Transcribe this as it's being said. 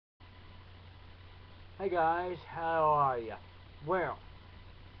Hey guys, how are ya? Well,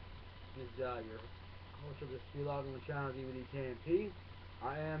 this is your host of this vlog on the channel DVD KMP.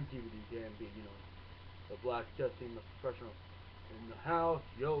 I am DVD KMP, you know, the black dusty most professional in the house.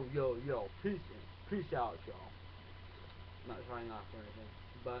 Yo, yo, yo, peace out, y'all. I'm not trying off or anything,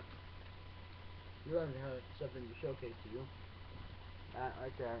 but you guys have something to showcase to you. That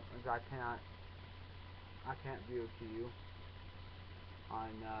right there, which I can't view it to you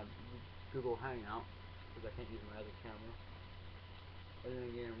on Google Hangout because I can't use my other camera. But then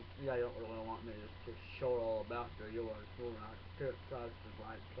again, you guys don't really want me to show it all about to you, or we're not trust is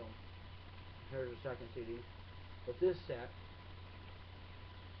right. So here's the second CD. But this set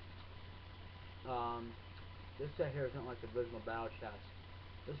here isn't like the original Battle Chest.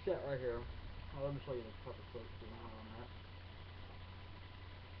 This set right here, let me show you the cover quick on that.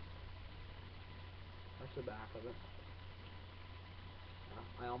 That's the back of it.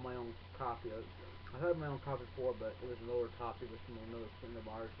 I own my own copy of it. I had my own copy before, but it was an older copy. It was from another friend of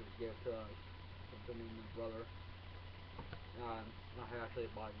ours who gave it to us, from me and my brother. I actually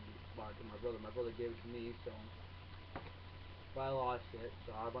bought it to my brother. My brother gave it to me, so but I lost it,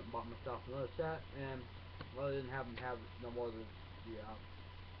 so I went and bought myself another set, and well, I didn't happen to have no more than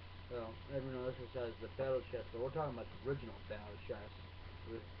so everyone knows this says the Battle Chest, but we're talking about the original Battle Chest.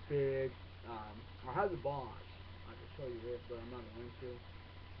 It was big. I had the box. I could show you it, but I'm not going to.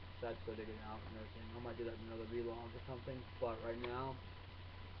 So that's go dig it out and everything. I might do that in another vlog or something. But right now,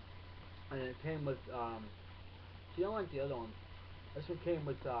 and it came with see, unlike the other one, this one came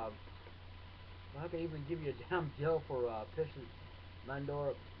with I can even give you a damn deal for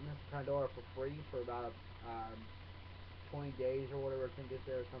Pandora for free for about 20 days or whatever I think it's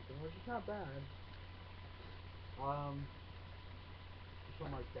there or something, which is not bad. Something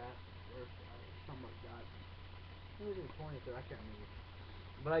like that, or something like that. Maybe it was 20 there, I can't remember.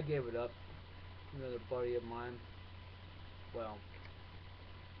 But I gave it up. Another buddy of mine. Well,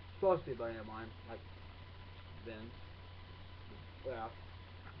 supposed to be a buddy of mine, like Ben. Well,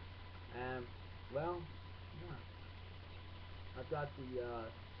 and well, yeah. I've got the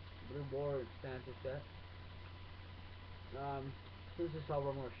Blue War expansion set. Since it's over,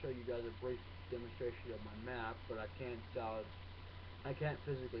 I'm going to show you guys a brief demonstration of my map, but I can't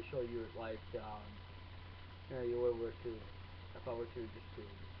physically show you it like you were to, if I were to just to,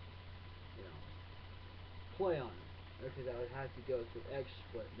 play on it, because I would have to go to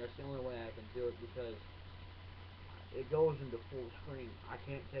XSplit, and that's the only way I can do it, because it goes into full screen. I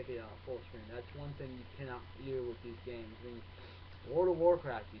can't take it out full screen. That's one thing you cannot do with these games. I mean, World of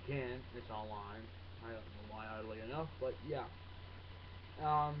Warcraft you can. It's online. I don't know why, oddly enough, but yeah.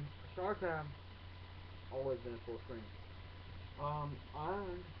 StarCraft always been full screen. And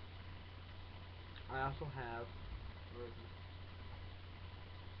I also have, where is it?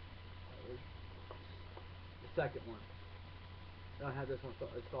 The second one. I don't have this one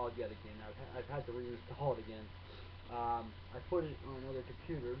installed yet again. I've had to reinstall it again. I put it on another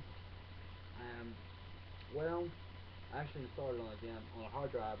computer, and well, I actually installed it on a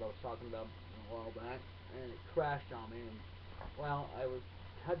hard drive I was talking about a while back, and it crashed on me. And well,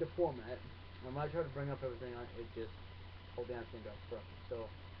 had to format it, and when I tried to bring up everything, it just whole damn thing got stuck. So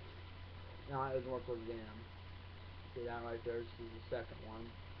now it doesn't work with the damn. See that right there? This is the second one.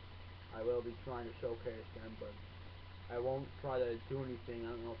 I will be trying to showcase them, but I won't try to do anything.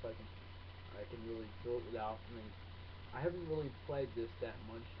 I don't know if I can really do it without. I mean, I haven't really played this that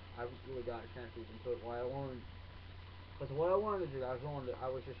much. I haven't really got a chance to even do it. Because what I wanted to do, I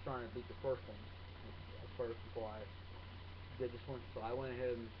was just trying to beat the first one first before I did this one. So I went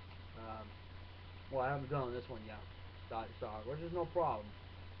ahead and well, I haven't done this one yet, which is no problem.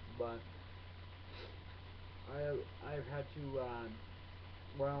 But I've had to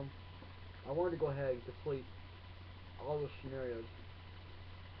well, I wanted to go ahead and complete all those scenarios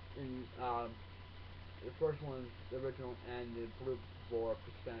in the first one, the original, and the Blue War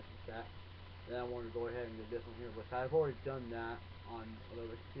expansion set. Then I wanted to go ahead and do this one here, which I've already done that on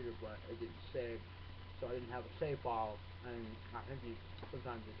another computer, but it didn't save, so I didn't have a save file, and I think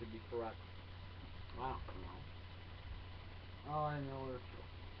sometimes it could be correct. I don't know. All I know is,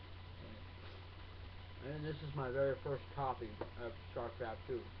 and this is my very first copy of StarCraft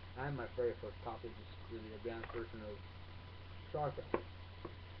 2. And my very first copy of the advanced version of StarCraft.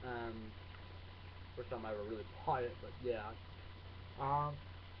 First time I ever really bought it, but yeah.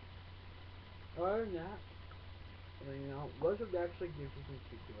 Other than that, I mean, Blizzard actually gives you some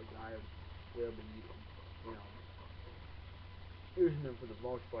cheap deals. I will be, using them for the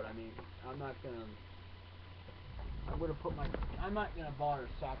most part. I mean, I'm not gonna bother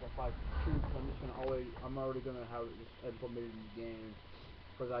sacrificing troops. I'm already gonna have it just implemented in the game.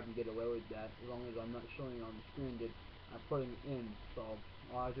 because I can get away with that as long as I'm not showing it on the screen that I'm putting it in. So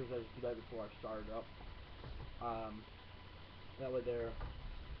all I do is I just do that before I start it up. That way there,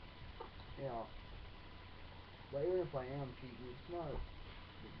 you know. But even if I am cheating, it's not a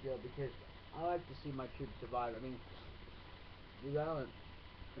big deal because I like to see my troops survive. I mean,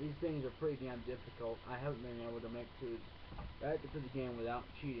 these things are pretty damn difficult. I haven't been able to make to the game without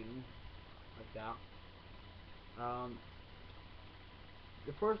cheating like that.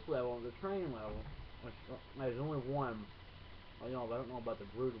 The first level, the training level, which there's only one. I know, but I don't know about the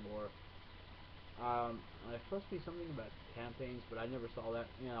Brood War. There's supposed to be something about campaigns, but I never saw that.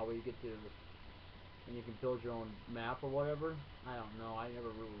 You know, where you get to and you can build your own map or whatever. I don't know. I never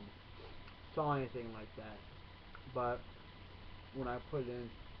really saw anything like that. But when I put it in,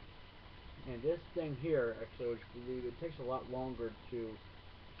 and this thing here, actually, which I believe it takes a lot longer to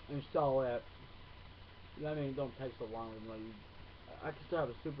install it. I mean, it don't take so long. You know, I can still have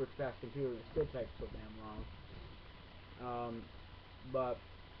a super fast computer, and it still takes so damn long. But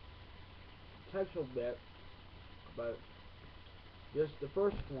it takes a bit. But just the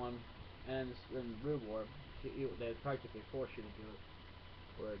first one, and the Brood War, they practically force you to do it,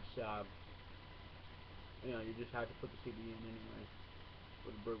 where it's you know, you just have to put the CD in anyway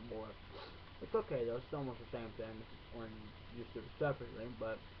for the Brood War. It's okay though; it's almost the same thing when you just do it separately.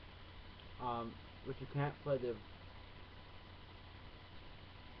 But you can't play the.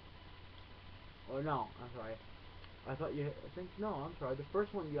 Or no, I'm sorry. I thought you. I think no. I'm sorry. The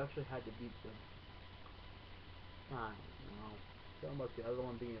first one you actually had to beat the. I don't know. Talking about the other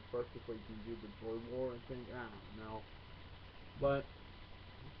one being first before you can do the Brood War and things. I don't know. But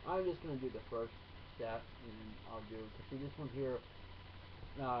I'm just gonna do the first step, and then I'll do. See this one here.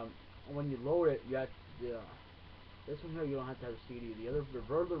 When you load it, you have to. This one here you don't have to have a CD. The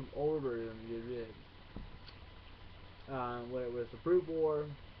further older version you did. Where it was the Brood War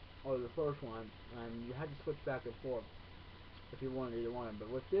or the first one, and you had to switch back and forth if you wanted either one. But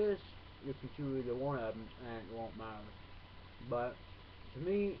with this, you can choose either one of them, and it won't matter. But to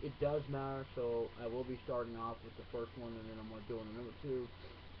me, it does matter, so I will be starting off with the first one, and then I'm going to do the number two.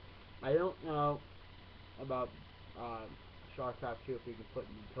 I don't know about StarCraft 2 if you can put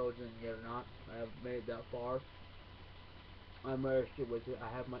any codes in yet or not. I haven't made it that far. I'm registered with it. I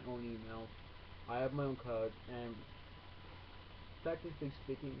have my own email. I have my own code, and technically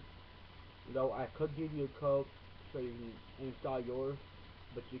speaking, though I could give you a code so you can install yours,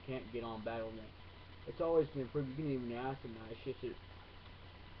 but you can't get on Battle.net. It's always been free. You can even ask them that. It's just that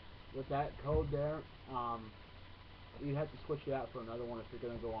with that code there, you have to switch it out for another one if you're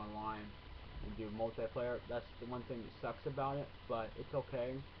going to go online and do multiplayer. That's the one thing that sucks about it, but it's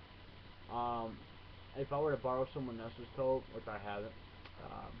okay. If I were to borrow someone else's code, which I haven't,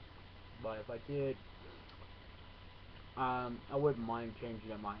 but if I did, I wouldn't mind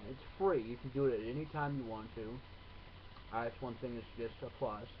changing it. It's free. You can do it at any time you want to. That's one thing that's just a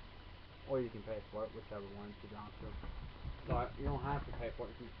plus. Or you can pay for it, whichever one is option. But you don't have to pay for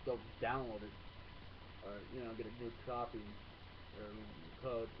it. You can still just download it, or get a good copy or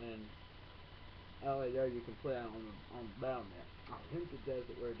code, and there you can play it on Battle.net. I think it does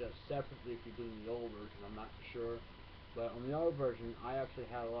it where it does separately if you're doing the old version. I'm not sure, but on the old version, I actually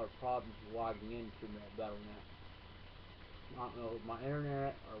had a lot of problems logging into Battle.net. I don't know if my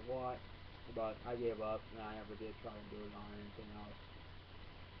internet or what, but I gave up and I never did try to do it on anything else.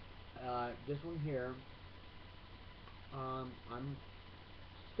 This one here, I'm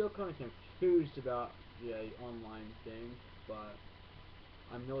still kind of confused about the online thing, but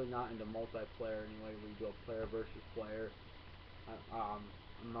I'm really not into multiplayer anyway, where you go player versus player.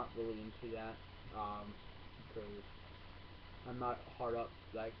 I'm not really into that, because I'm not hard up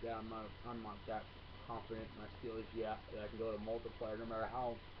like that. I'm not that confident in my skills yet that I can go to multiplayer no matter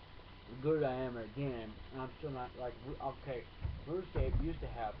how good I am at a game. And I'm still not like, okay, RuneScape used to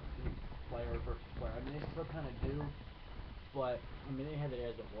have player versus player. I mean, they still kind of do, but I mean, they had it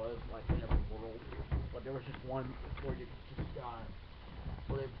as it was, like in every world. But there was just one where you could just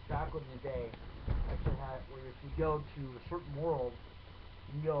where they, back in the day, actually had where if you go to a certain world,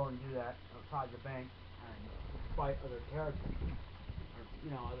 you can go and do that outside the bank and fight other characters,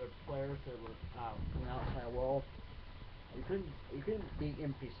 or other players that were from the outside world. You couldn't beat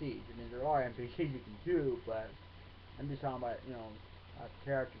NPCs. I mean, there are NPCs you can do, but I'm just talking about a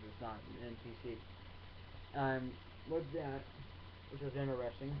character that's not an NPC. And with that, which was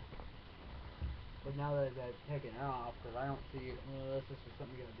interesting. But now that I've taken it off, because I don't see unless this is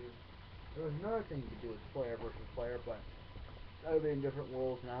something you're gonna do. There was another thing you could do with player versus player, but that would be in different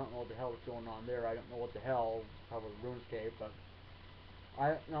worlds, and I don't know what the hell was going on there. I don't know what the hell, probably RuneScape, but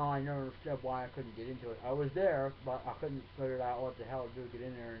I never understood why I couldn't get into it. I was there, but I couldn't figure out what the hell to do to get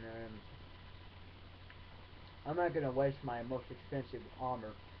in there. And I'm not gonna waste my most expensive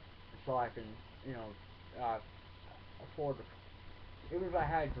armor so I can, you know, uh, afford to. Even if I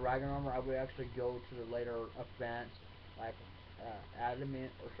had dragon armor, I would actually go to the later advanced, like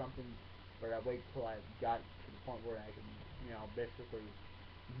adamant or something. But I wait till I got to the point where I can, you know, basically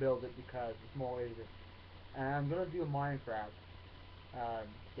build it because it's more easy. And I'm gonna do Minecraft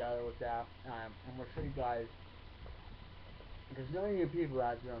together with that. I'm gonna show you guys because none of you people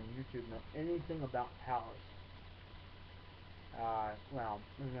out there on YouTube know anything about Palace. Well,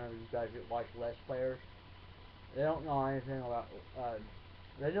 you know, you guys that watch Let's Players, they don't know anything about.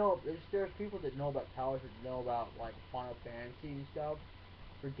 They know there's people that know about Palace that know about like Final Fantasy and stuff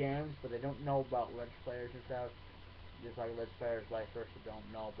for games, but they don't know about Let's Players and stuff. Just like Let's Players, vice versa,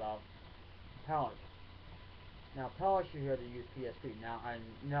 don't know about Palace. Now, Palace you hear to use PSP. Now,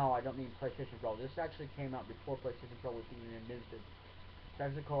 no, I don't mean PlayStation Pro. This actually came out before PlayStation Pro was even invented. It's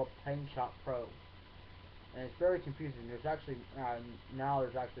actually called Shop Pro. And it's very confusing. There's actually now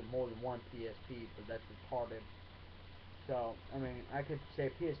there's actually more than one PSP, but that's retarded. So I mean, I could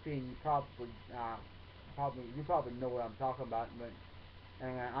say PSP, and you probably know what I'm talking about, but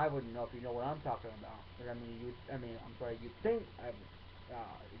and I wouldn't know if you know what I'm talking about. But I mean, I'm sorry, you think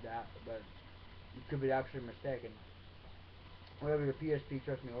that, but you could be actually mistaken. Whatever the PSP,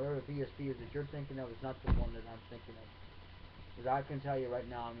 trust me, whatever the PSP is that you're thinking of is not the one that I'm thinking of. Because I can tell you right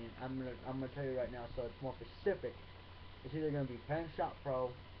now, I mean, I'm gonna tell you right now, so it's more specific. It's either gonna be Shop Pro,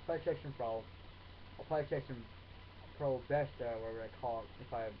 PlayStation Pro, or PlayStation Pro Vesta, whatever they call it,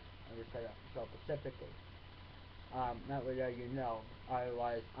 if I ever say that so specifically. That way you know.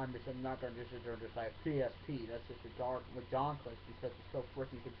 Otherwise, I'm not gonna just sit there and just like PSP. That's just ridiculous because it's so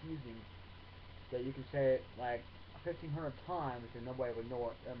freaking confusing that you can say it like 1,500 times and nobody would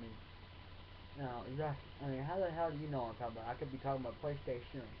know it. I mean, you know, I mean, how the hell do you know what I'm talking about? I could be talking about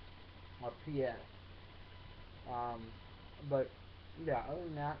PlayStation or PS. Um, but yeah, other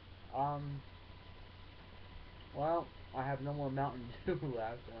than that, well, I have no more Mountain Dew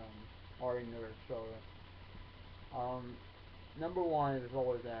left. Already noticed. So, number one is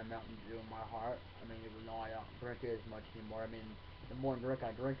always that Mountain Dew in my heart. I mean, even though I don't drink it as much anymore. I mean, the more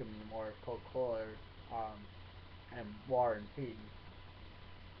I drink them, the more Coca-Cola, and water and tea.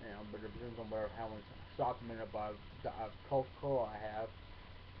 You know, but it depends on how much supplement of Coca-Cola I have.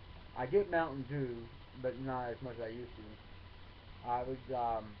 I get Mountain Dew, but not as much as I used to. I would,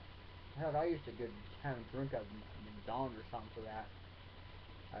 heck, I used to get have a drink at McDonald's or something for that.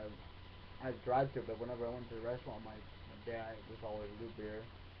 I drive through, but whenever I went to the restaurant, my dad was always root beer.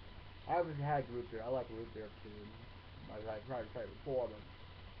 I haven't had root beer. I like root beer too. I tried to try it before,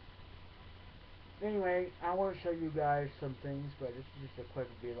 but anyway, I want to show you guys some things, but this is just a quick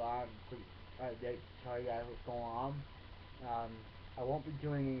vlog, quick update to tell you guys what's going on. I won't be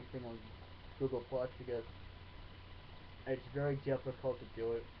doing anything on Google Plus because it's very difficult to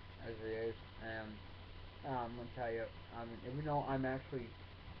do it as it is, and I'm gonna tell you, even though I'm actually,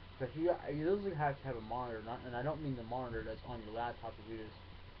 because you usually have to have a monitor, and I don't mean the monitor that's on your laptop to use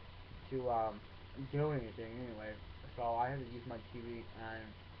to do anything anyway. So I have to use my TV, and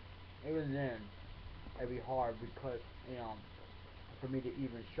even then, it'd be hard because for me to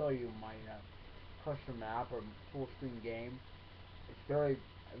even show you my custom map or full screen game, it's very,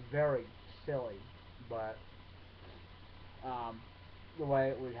 very silly, but the way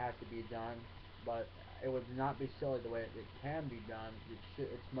it would have to be done, but it would not be silly the way it can be done.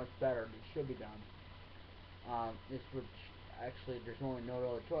 It's much better. It should be done. This would actually, there's only no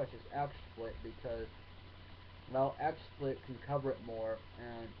other choice. It's XSplit because, well, XSplit can cover it more,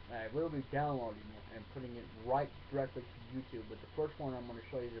 and I will be downloading it and putting it right directly to YouTube. But the first one I'm going to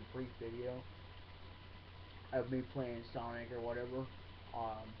show you is a brief video of me playing Sonic or whatever.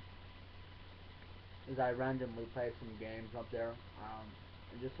 As I randomly play some games up there.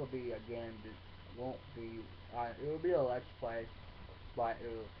 And this will be a game that won't be. It will be a let's play, but it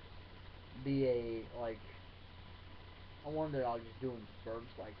will be a one that I'll just do in spurts,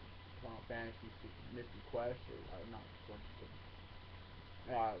 like Final Fantasy Mystic Quest, or not Quest, but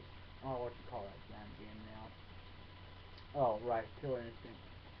what you call that damn game now? Oh, right, Killer Instinct.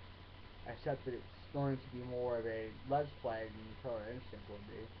 Except that it's going to be more of a let's play than Killer Instinct would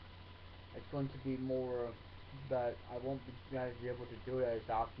be. It's going to be more, but I won't be guys be able to do it as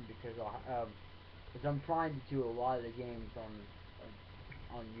often because I'm trying to do a lot of the games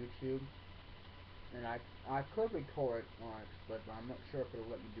on YouTube. And I could record it on but I'm not sure if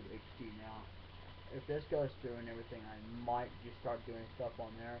it'll let me do HD now. If this goes through and everything, I might just start doing stuff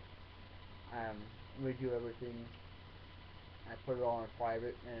on there. Redo everything, I put it all in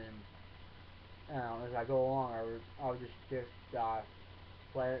private, and as I go along, I would just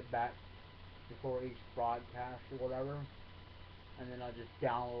play it back before each broadcast or whatever, and then I'll just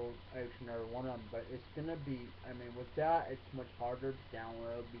download each and every one of them. But it's gonna be, I mean, with that, it's much harder to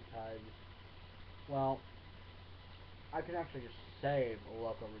download because, well, I can actually just save a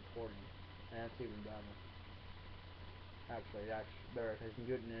local recording, and that's even better. Actually, that's better because you can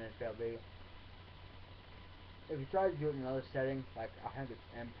do it in an FLV. If you try to do it in another setting, like I think it's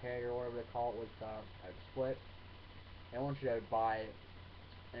MPEG or whatever they call it with like split, they want you to buy it,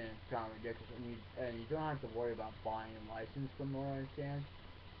 and it's kind of ridiculous. And you don't have to worry about buying a license, from what I understand.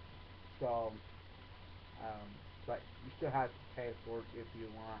 So, but you still have to pay for it if you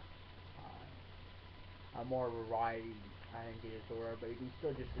want a more variety, I think it is, or whatever. But you can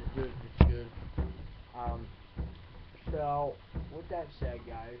still just as good as it's good. So, with that said,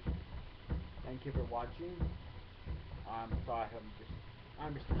 guys, thank you for watching. I'm sorry,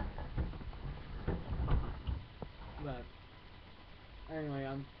 I'm just but anyway,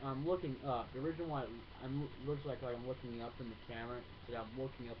 I'm looking up. The reason why looks like I'm looking up in the camera is that I'm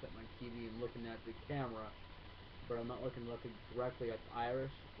looking up at my TV and looking at the camera, but I'm not looking directly at the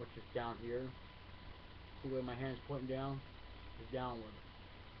iris, which is down here. The way my hand's pointing down is downward.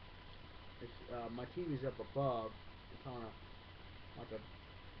 It's my TV's up above. It's on like a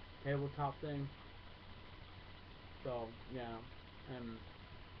tabletop thing. So yeah, and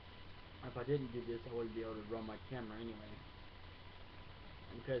if I didn't do this, I wouldn't be able to run my camera anyway.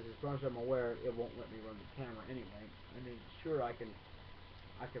 Because as far as I'm aware, it won't let me run the camera anyway. I mean, sure, I can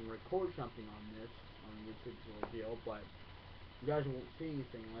record something on this particular deal, but you guys won't see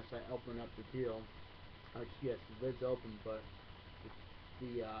anything unless I open up the deal. Yes, the lid's open, but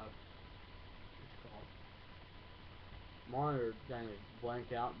the what's it called, monitor thing is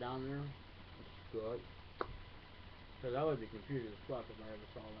blanked out down there, which is good. Because I would be confused as fuck if I ever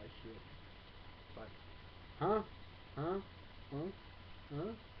saw that shit. But, huh?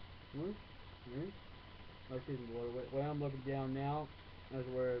 Let's see the way I'm looking down now is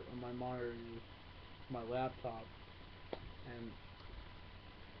where my monitor is, my laptop, and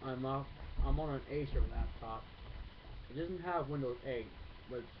I'm on an Acer laptop. It doesn't have Windows 8,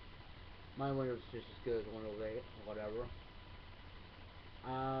 but my Windows is just as good as Windows 8 or whatever.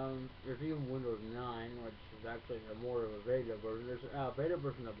 There's even Windows 9, which is actually more of a beta version. There's a beta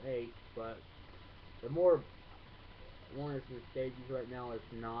version of 8, but the more one that's in the stages right now is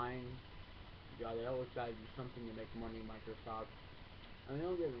 9. Yeah, they always gotta do something to make money, Microsoft. I mean,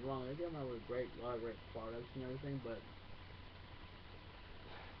 don't get me wrong, they give them a lot of great products and everything, but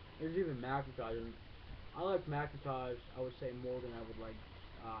there's even Macintosh, and I like Macintosh, I would say, more than I would like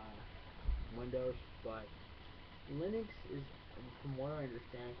Windows, but Linux is, from what I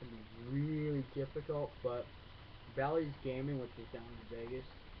understand, can be really difficult. But Bally's Gaming, which is down in Vegas,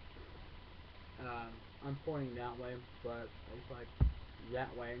 I'm pointing that way, but it's like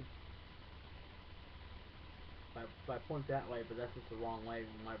that way. If I point that way, but that's just the wrong way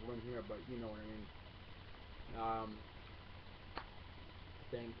in my room here, but you know what I mean. I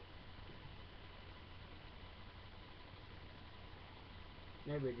think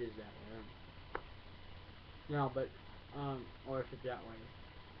maybe it is that way. No, but or if it's that way.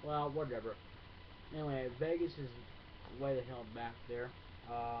 Well, whatever. Anyway, Vegas is way the hell back there.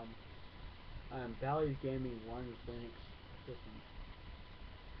 Bally's Gaming runs Linux systems.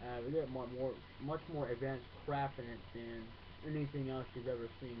 We get much more advanced crap in it than anything else you've ever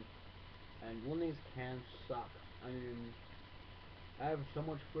seen. And Linux can suck. I mean, I have so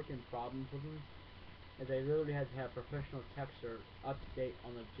much freaking problems with them that they literally had to have professional techs or UpDate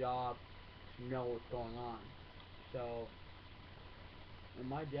on the job to know what's going on. So, and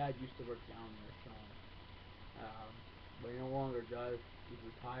my dad used to work down there, so, but he no longer does. He's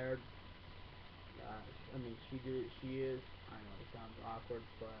retired. I mean, she is. I know it sounds awkward,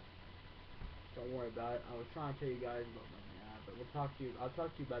 but don't worry about it. I was trying to tell you guys about my dad, but I'll talk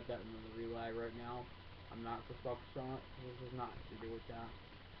to you about that in the relag right now. I'm not so focused on it. This is not to do with that.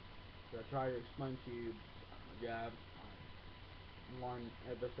 So I tried to explain to you my dad one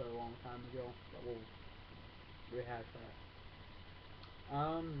episode a long time ago, but we'll rehash that.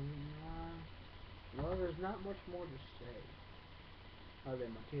 Well, there's not much more to say. Other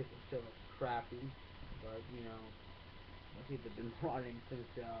than my teeth are still crappy, but you know, my teeth have been rotting since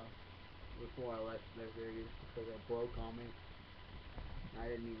before I left Vegas because they broke on me. I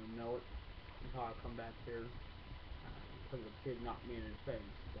didn't even know it until I come back here because the kid knocked me in the face.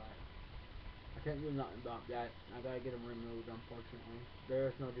 But I can't do nothing about that. I gotta get them removed, unfortunately.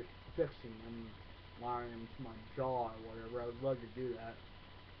 There's no just fixing them, wiring them to my jaw or whatever. I would love to do that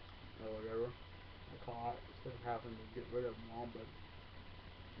or whatever I call it. instead of having to get rid of them all, but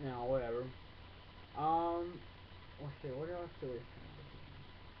you know, whatever. Let's see, what else do we have?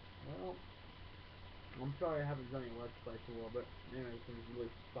 Well, I'm sorry I haven't done any Let's Plays in a little bit. Anyway, it's been really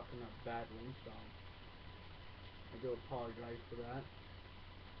fucking up badly, so I do apologize for that.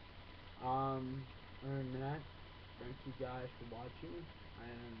 Other than that, thank you guys for watching,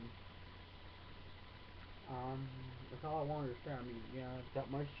 and that's all I wanted to say. I mean, yeah, I've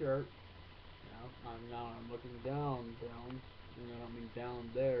got my shirt. You know, now I'm looking down, and I don't mean down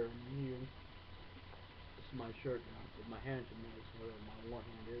there and here. This is my shirt now, with my hands in this, whatever my one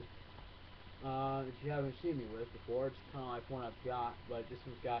hand is. If you haven't seen me with before, it's kind of like one I've got, but this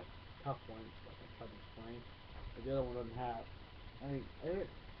one's got cuff links, like I tried to explain. But the other one doesn't have. I mean, it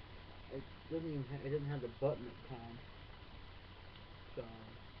doesn't even it doesn't have the button at times. So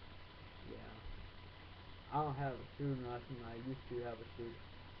yeah, I don't have a student lesson. I used to have a student,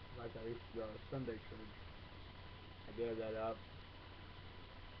 like I used to go to Sunday church. I gave that up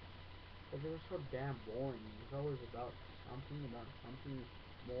because it was so damn boring. It was always about something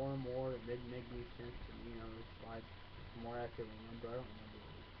more and more that didn't make any sense to me. You know, it's like the more I could remember, I don't remember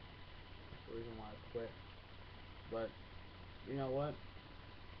what it was. That's the reason why I quit. But you know what?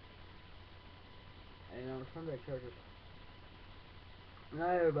 And Sunday church is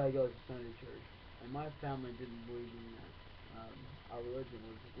not everybody goes to Sunday church, and my family didn't believe in that. Our religion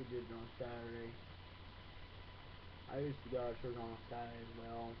was we did it on Saturday. I used to go to church on Saturday as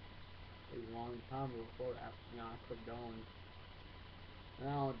well. It was a long time before that. You know, I quit going.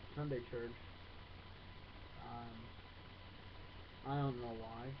 Now Sunday church. I don't know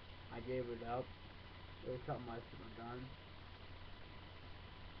why. I gave it up. It was something I should have done.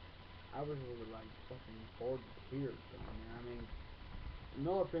 I was really like fucking bored to tears going there. I mean,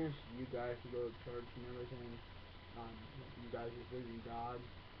 no offense to you guys who go to church and everything. You guys just believe in God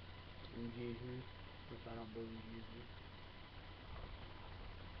and Jesus, which I don't believe in Jesus.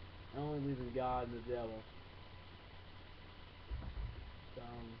 I only believe in God and the devil. So,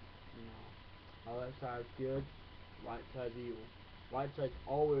 you know, my left side's good, right side's evil. Right side's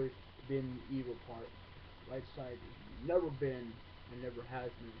always been the evil part. Right side has never been and never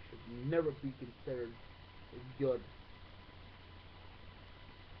has been, should never be considered as good.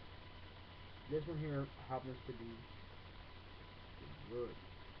 This one here happens to be good.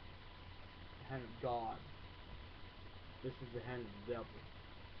 The hand of God. This is the hand of the devil.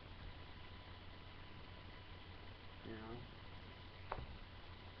 You know?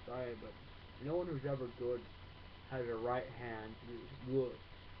 Sorry, but no one who's ever good has a right hand that is good.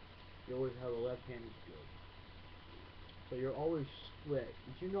 You always have a left hand that's good. So you're always split.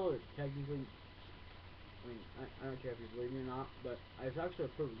 Did you know that technically, I mean, I don't care if you believe me or not, but it's actually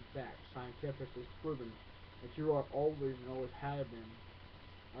a proven fact, scientifically proven, that you are always and always have been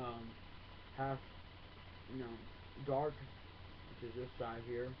half, you know, dark, which is this side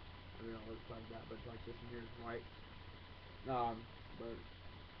here. I mean, it looks like that, but it's like this one here is white. But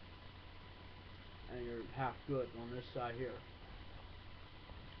and you're half good on this side here.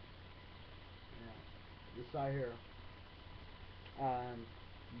 Yeah, this side here.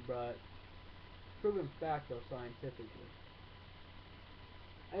 But proven fact though scientifically.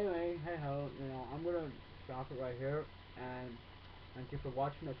 Anyway, hey ho, you know, I'm gonna stop it right here, and thank you for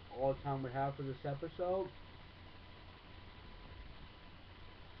watching. That's all the time we have for this episode.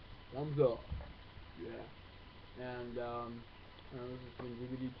 Thumbs up. Yeah. And this has been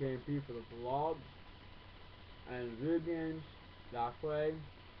DVDKMP for the vlog and video games that way.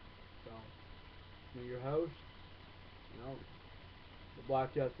 So I'm your host, you know, the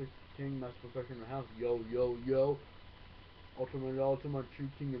Black Justice King, Master Professional in the house. Yo, yo, yo. Ultimate, true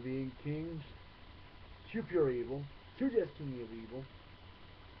king of kings. True pure evil. True destiny of evil.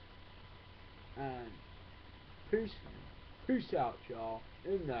 And peace out, y'all.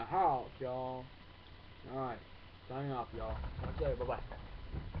 In the house, y'all. Alright. Signing off, y'all. Talk to you later. Bye-bye.